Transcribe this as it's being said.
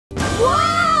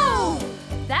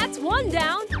That's one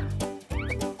down.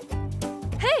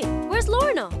 Hey, where's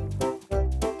Lorna?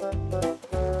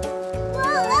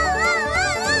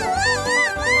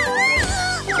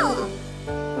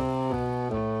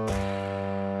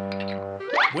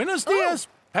 Buenos dias.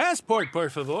 Passport, por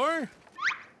favor.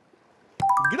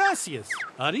 Gracias.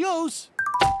 Adios.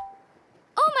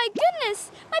 Oh my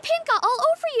goodness! My paint got all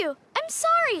over you. I'm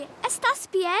sorry. ¿Estás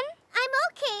bien? I'm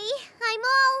okay. I'm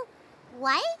all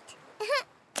white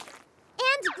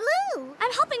and blue.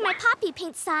 I'm helping my poppy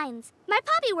paint signs. My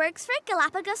poppy works for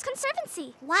Galapagos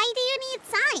Conservancy. Why do you need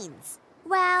signs?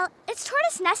 Well, it's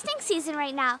tortoise nesting season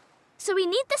right now, so we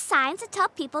need the signs to tell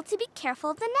people to be careful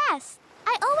of the nest.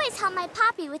 I always help my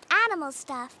poppy with animal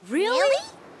stuff. Really?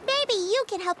 Maybe you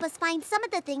can help us find some of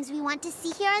the things we want to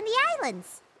see here on the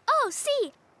islands. Oh,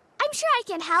 see, I'm sure I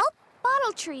can help.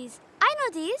 Bottle trees. I know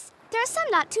these. There are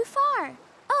some not too far.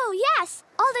 Oh, yes,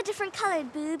 all the different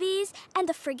colored boobies and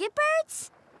the frigate birds.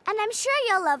 And I'm sure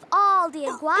you'll love all the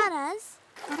iguanas.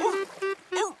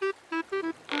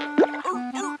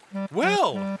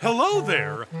 Well, hello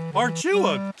there. Aren't you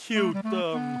a cute,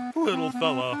 little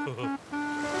fella?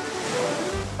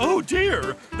 Oh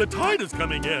dear, the tide is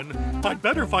coming in. I'd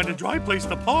better find a dry place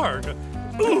to park.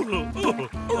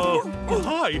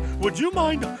 Hi, would you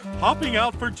mind hopping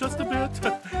out for just a bit?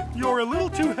 You're a little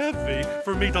too heavy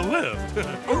for me to lift.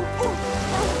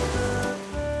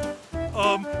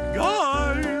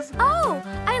 Guys! Oh,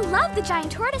 I love the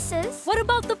giant tortoises. What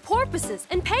about the porpoises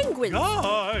and penguins?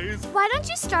 Guys! Why don't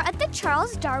you start at the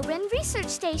Charles Darwin Research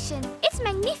Station? It's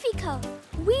magnifico.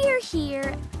 We're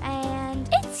here, and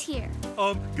it's here.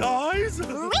 Guys?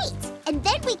 Great! And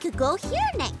then we could go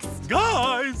here next.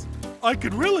 Guys! I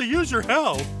could really use your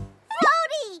help.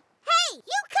 Floaty! Hey,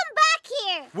 you come back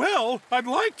here! Well, I'd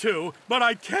like to, but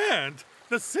I can't.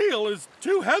 The seal is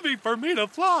too heavy for me to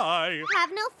fly.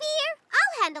 Have no fear.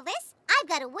 I'll handle this. I've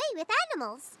got a way with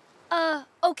animals.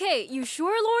 Okay, you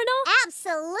sure, Lorna?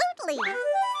 Absolutely.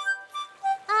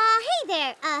 Hey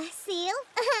there, seal.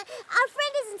 Our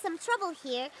friend is in some trouble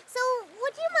here, so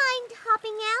would you mind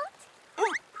hopping out?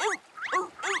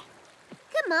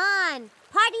 Come on.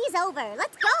 Party's over.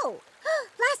 Let's go.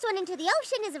 Last one into the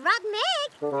ocean is a rotten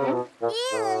egg.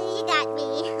 Ew, you got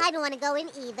me. I don't want to go in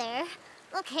either.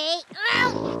 Okay.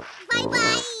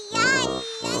 Bye-bye.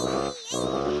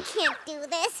 Can't do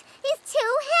this. It's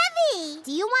too heavy.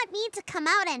 Do you want me to come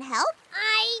out and help?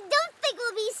 I don't think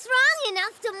we'll be strong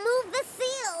enough to move the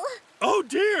seal. Oh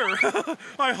dear!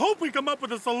 I hope we come up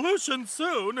with a solution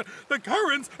soon. The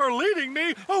currents are leading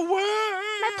me away.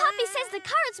 My puppy says the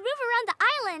currents move around the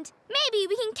island. Maybe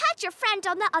we can catch your friend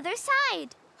on the other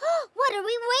side. What are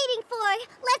we waiting for?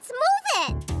 Let's move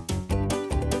it.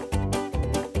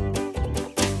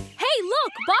 Hey,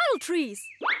 look! Bottle trees!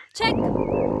 Check.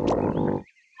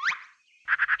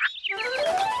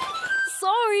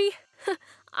 Sorry.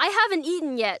 I haven't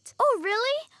eaten yet. Oh,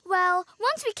 really? Well,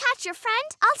 once we catch your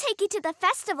friend, I'll take you to the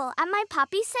festival at my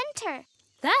Poppy Center.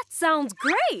 That sounds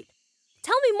great.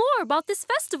 Tell me more about this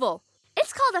festival.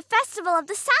 It's called the Festival of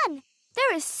the Sun.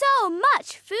 There is so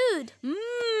much food.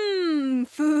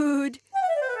 Food.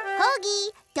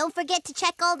 Hogie, don't forget to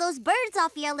check all those birds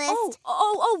off your list.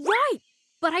 Oh, right.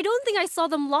 But I don't think I saw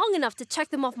them long enough to check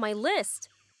them off my list.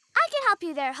 I can help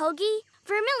you there, Hogie.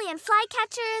 Vermilion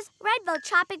flycatchers, red-billed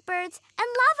tropic birds, and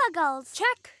lava gulls.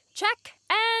 Check,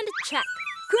 and check.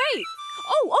 Great.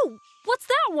 Oh, what's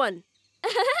that one?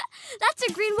 That's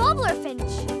a green warbler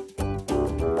finch.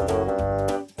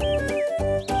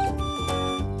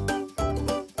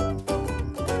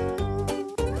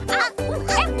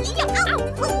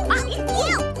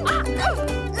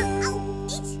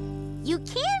 You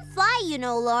can fly, you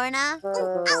know, Lorna.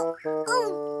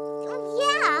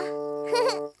 Yeah.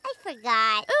 I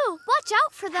forgot. Ooh, watch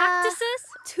out for the... Cactuses?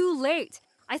 Too late.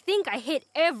 I think I hit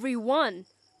every one.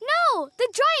 No, the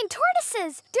giant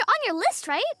tortoises. They're on your list,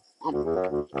 right?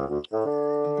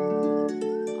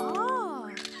 Oh.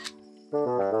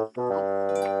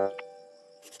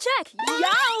 Check.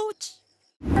 Youch!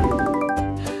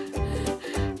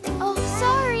 Oh,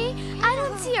 sorry. I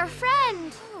don't see our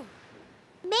friend.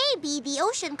 Maybe the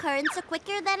ocean currents are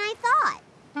quicker than I thought.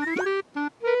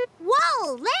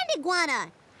 Whoa, land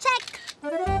iguana. Check.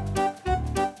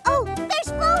 Oh,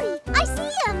 there's Floaty. I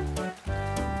see him.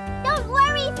 Don't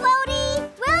worry, Floaty.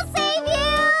 We'll save you.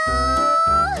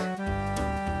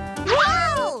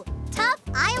 Whoa, tough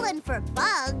island for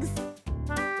bugs.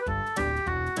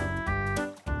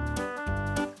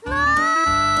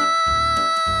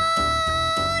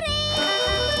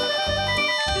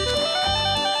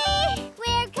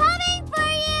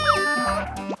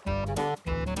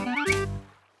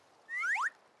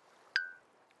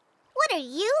 What are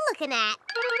you looking at?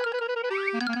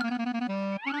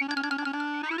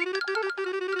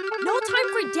 No time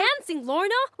for dancing,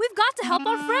 Lorna. We've got to help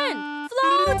our friend.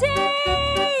 Floating!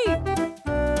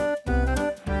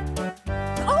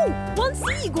 Oh, one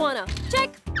sea iguana. Check.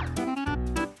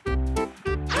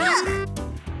 Ugh!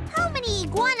 How many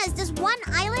iguanas does one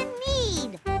island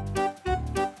need?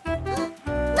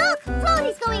 Look!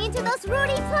 Floaty's going into those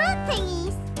rooty plant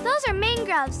thingies. Those are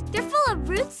mangroves. They're full of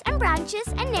roots and branches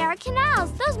and narrow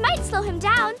canals. Those might slow him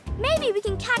down. Maybe we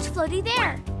can catch Floaty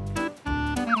there.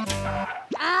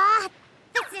 Ah!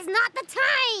 This is not the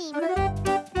time!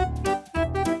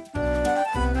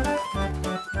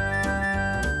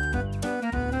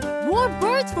 More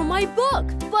birds from my book.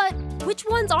 But which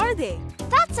ones are they?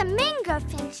 That's a mangrove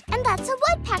finch, and that's a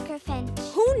woodpecker finch.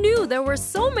 Who knew there were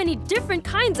so many different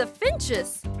kinds of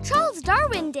finches? Charles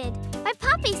Darwin did. My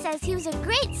papi says he was a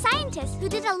great scientist who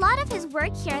did a lot of his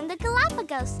work here in the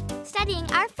Galapagos, studying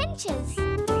our finches.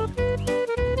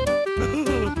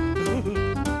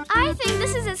 I think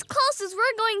this is as close as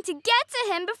we're going to get to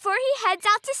him before he heads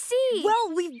out to sea.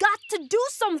 Well, we've got to do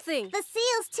something. The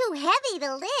seal's too heavy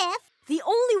to lift. The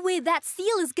only way that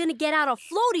seal is gonna get out of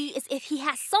Floaty is if he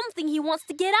has something he wants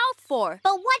to get out for.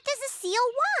 But what does a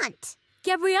seal want?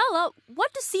 Gabriella,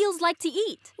 what do seals like to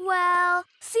eat? Well,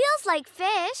 seals like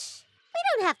fish. We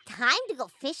don't have time to go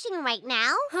fishing right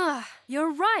now.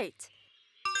 You're right.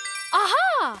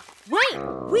 Aha! Wait,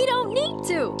 we don't need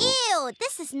to. Ew,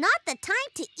 this is not the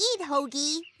time to eat,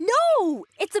 Hogie. No,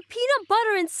 it's a peanut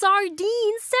butter and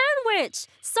sardine sandwich.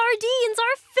 Sardines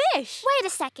are fish. Wait a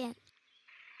second.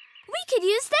 We could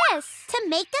use this. To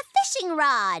make the fishing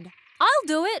rod. I'll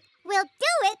do it. We'll do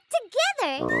it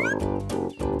together.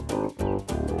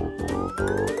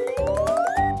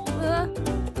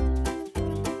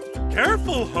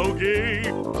 Careful, Hogie.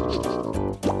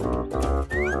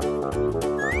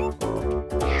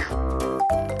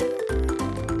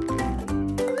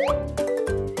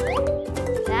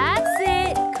 That's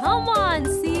it. Come on,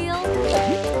 seal.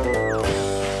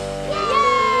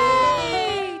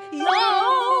 Yay!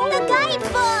 The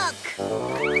guidebook!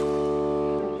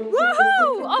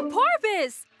 Woohoo! A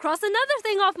porpoise! Cross another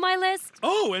thing off my list.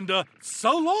 Oh, and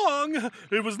so long.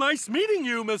 It was nice meeting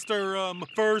you, Mr.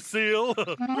 Fur Seal.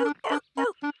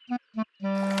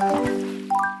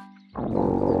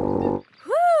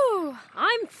 Whew!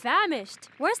 I'm famished.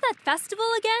 Where's that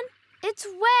festival again? It's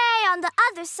way on the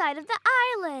other side of the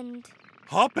island.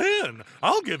 Hop in.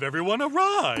 I'll give everyone a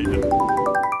ride.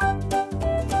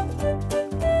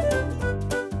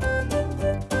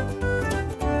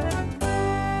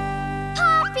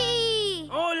 Poppy!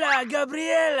 Hola,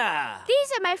 Gabriela!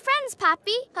 These are my friends,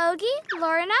 Poppy, Hogie,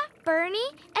 Lorna,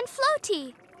 Bernie, and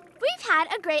Floaty. We've had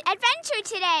a great adventure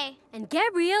today. And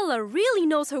Gabriella really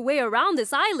knows her way around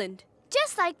this island.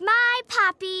 Just like my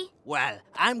Poppy. Well,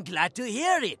 I'm glad to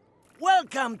hear it.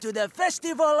 Welcome to the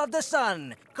Festival of the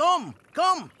Sun. Come,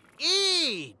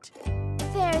 eat!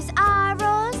 There's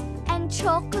arroz and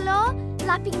choclo,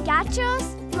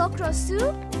 lapingachos, locro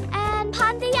soup, and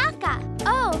pandayaca.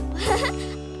 Oh,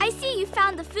 I see you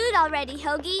found the food already,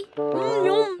 Hogie.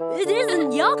 It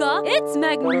isn't yaga, it's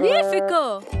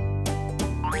magnifico.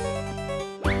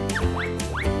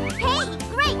 Hey,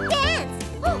 great dance!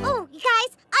 Oh, you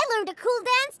guys, I learned a cool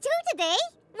dance too today.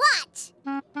 Watch!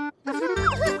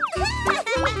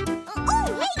 Oh,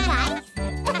 hey, guys!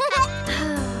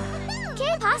 ¿Qué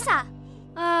pasa?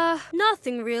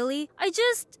 Nothing really.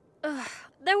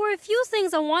 There were a few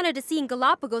things I wanted to see in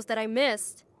Galapagos that I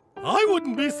missed. I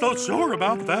wouldn't be so sure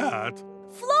about that.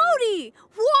 Floaty!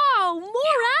 Wow,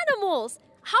 more animals!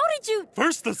 How did you...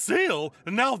 First the seal,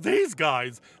 and now these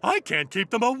guys. I can't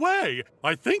keep them away.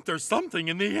 I think there's something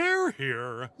in the air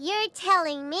here. You're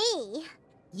telling me.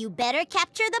 You better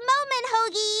capture the moment,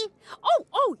 Hogie.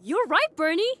 Oh, you're right,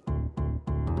 Bernie.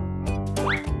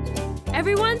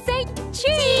 Everyone say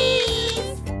cheese!